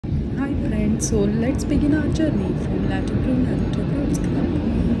Friends, so let's begin our journey from Lauterbrunnen to Grütscalp.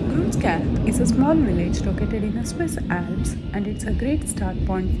 Grütscalp is a small village located in the Swiss Alps and it's a great start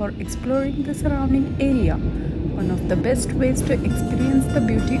point for exploring the surrounding area. One of the best ways to experience the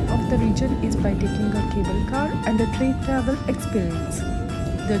beauty of the region is by taking a cable car and a train travel experience.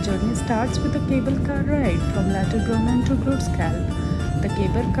 The journey starts with a cable car ride from Lauterbrunnen to Grütscalp. The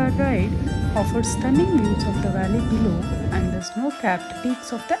cable car ride offers stunning views of the valley below and the snow-capped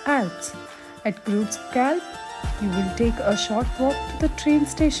peaks of the Alps. At Grütscalp, you will take a short walk to the train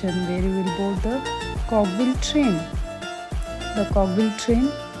station where you will board the cogwheel train. The cogwheel train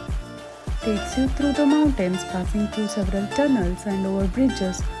takes you through the mountains, passing through several tunnels and over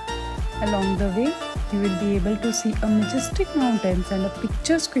bridges. Along the way, you will be able to see a majestic mountains and a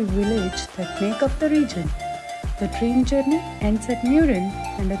picturesque village that make up the region. The train journey ends at Murin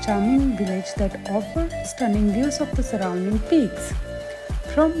and a charming village that offers stunning views of the surrounding peaks.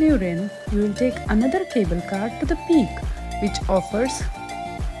 From Murin, you will take another cable car to the peak, which offers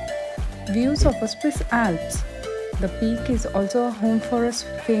views of the Swiss Alps. The peak is also a home for a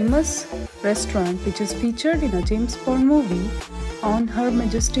famous restaurant which is featured in a James Bond movie on Her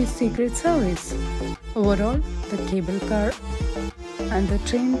Majesty's Secret Service. Overall, the cable car and the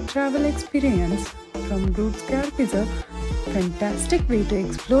train travel experience from Grütscalp is a fantastic way to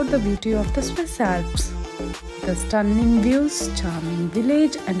explore the beauty of the Swiss Alps. The stunning views, charming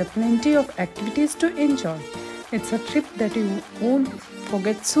village and plenty of activities to enjoy. It's a trip that you won't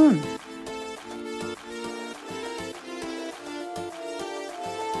forget soon.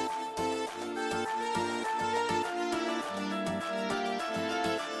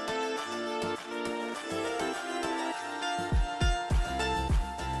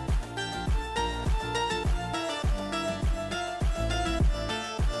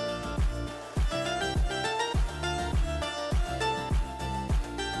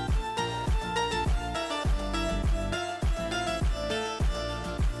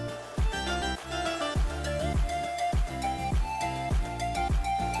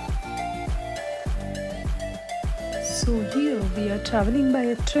 So here we are traveling by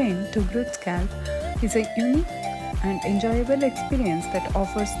a train to Grütscalp. It's a unique and enjoyable experience that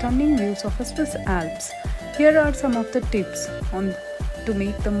offers stunning views of the Swiss Alps. Here are some of the tips to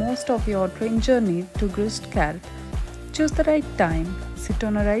make the most of your train journey to Grütscalp. Choose the right time. Sit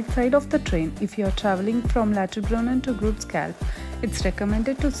on the right side of the train. If you are traveling from Lauterbrunnen to Grütscalp, it's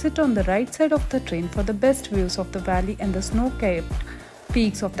recommended to sit on the right side of the train for the best views of the valley and the snow-capped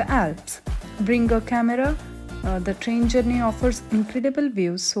peaks of the Alps. Bring a camera. The train journey offers incredible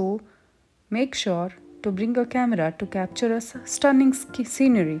views, so make sure to bring a camera to capture a stunning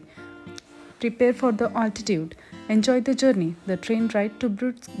scenery. Prepare for the altitude. Enjoy the journey. The train ride to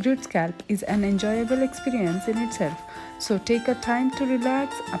Grütscalp is an enjoyable experience in itself, so take a time to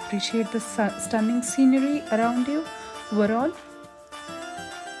relax, appreciate the stunning scenery around you. Overall,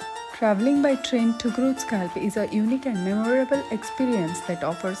 traveling by train to Grütscalp is a unique and memorable experience that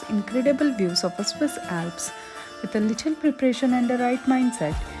offers incredible views of the Swiss Alps. With a little preparation and the right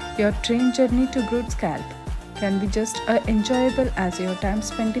mindset, your train journey to Grütscalp can be just as enjoyable as your time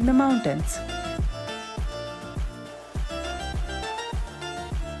spent in the mountains.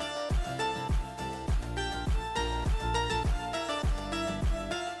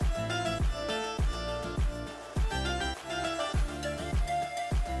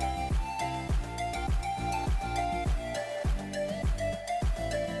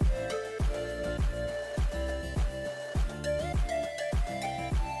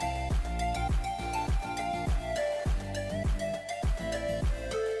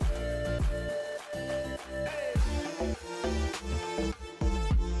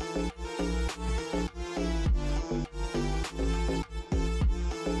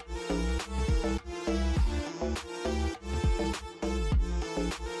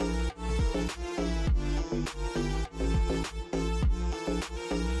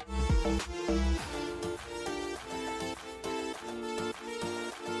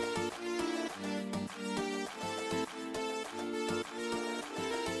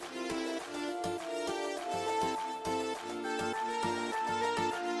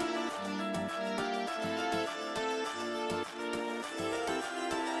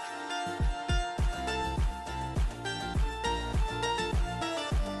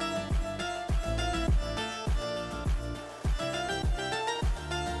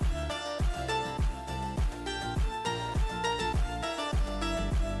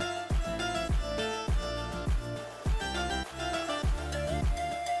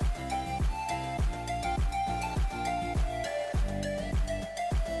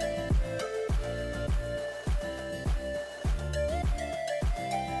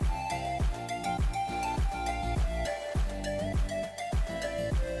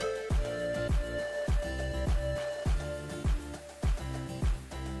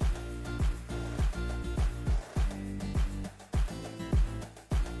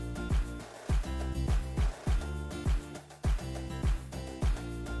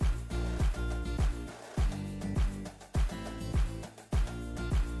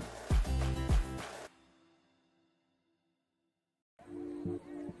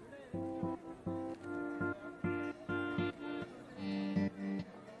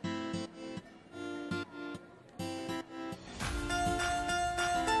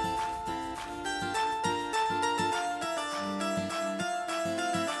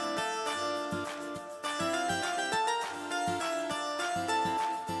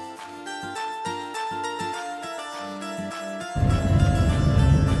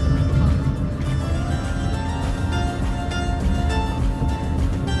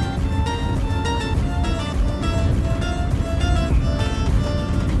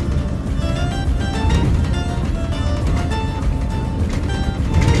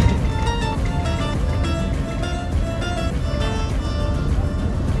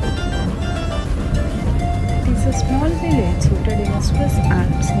 a small village rooted in the Swiss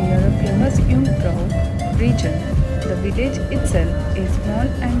Alps near a famous Jungfrau region. The village itself is small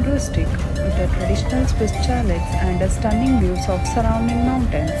and rustic, with a traditional Swiss chalets and a stunning views of surrounding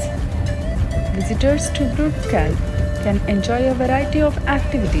mountains. Visitors to Grütschalp can enjoy a variety of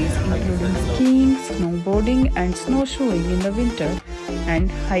activities including skiing, snowboarding and snowshoeing in the winter, and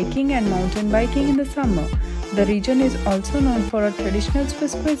hiking and mountain biking in the summer. The region is also known for a traditional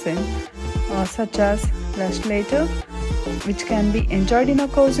Swiss cuisine such as lush, which can be enjoyed in a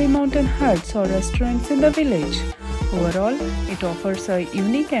cozy mountain huts or restaurants in the village. Overall, it offers a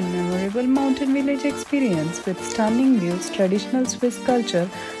unique and memorable mountain village experience with stunning views, traditional Swiss culture,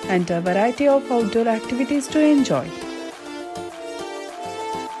 and a variety of outdoor activities to enjoy.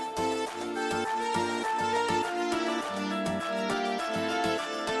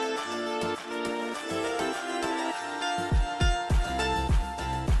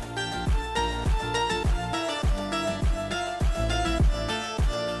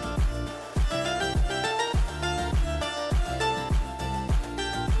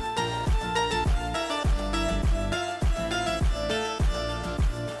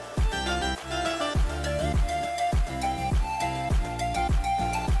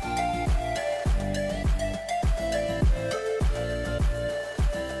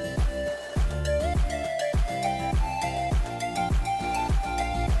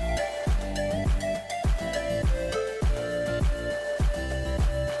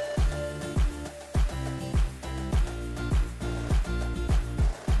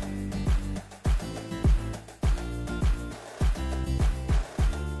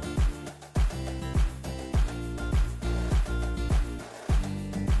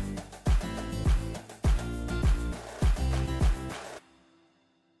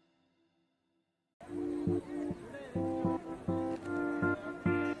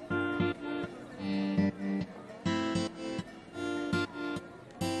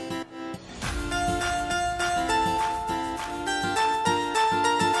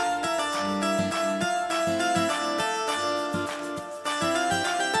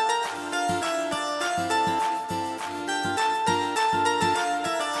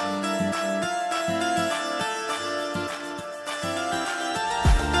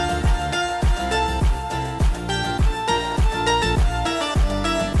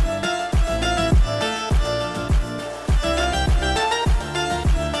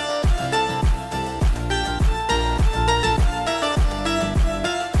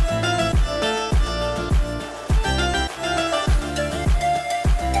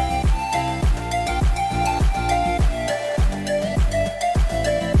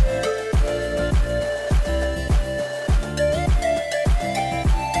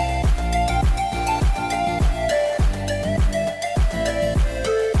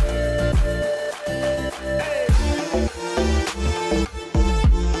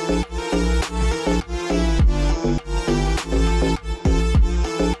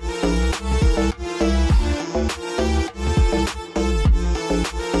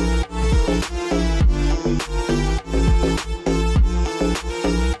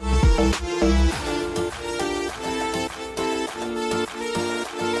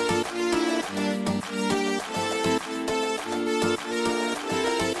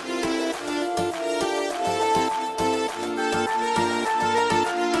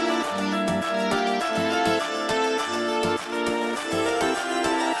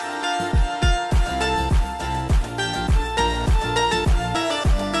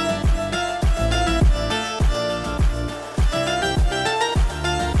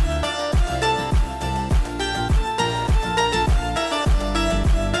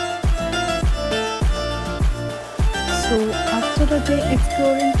 So, after a day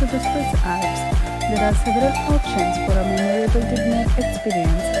exploring to the Swiss Alps, there are several options for a memorable dinner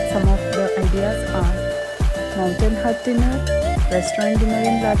experience. Some of the ideas are mountain hut dinner, restaurant dinner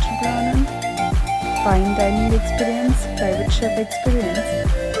in Lauterbrunnen, fine dining experience, private chef experience.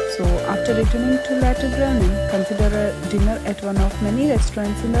 So, after returning to Lauterbrunnen, consider a dinner at one of many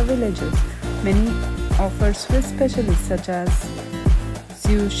restaurants in the villages. Many offer Swiss specialties such as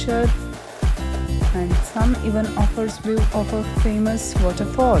sushi, and some even offers view of a famous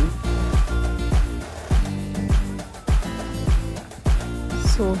waterfall.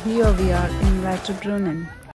 So here we are in Lauterbrunnen.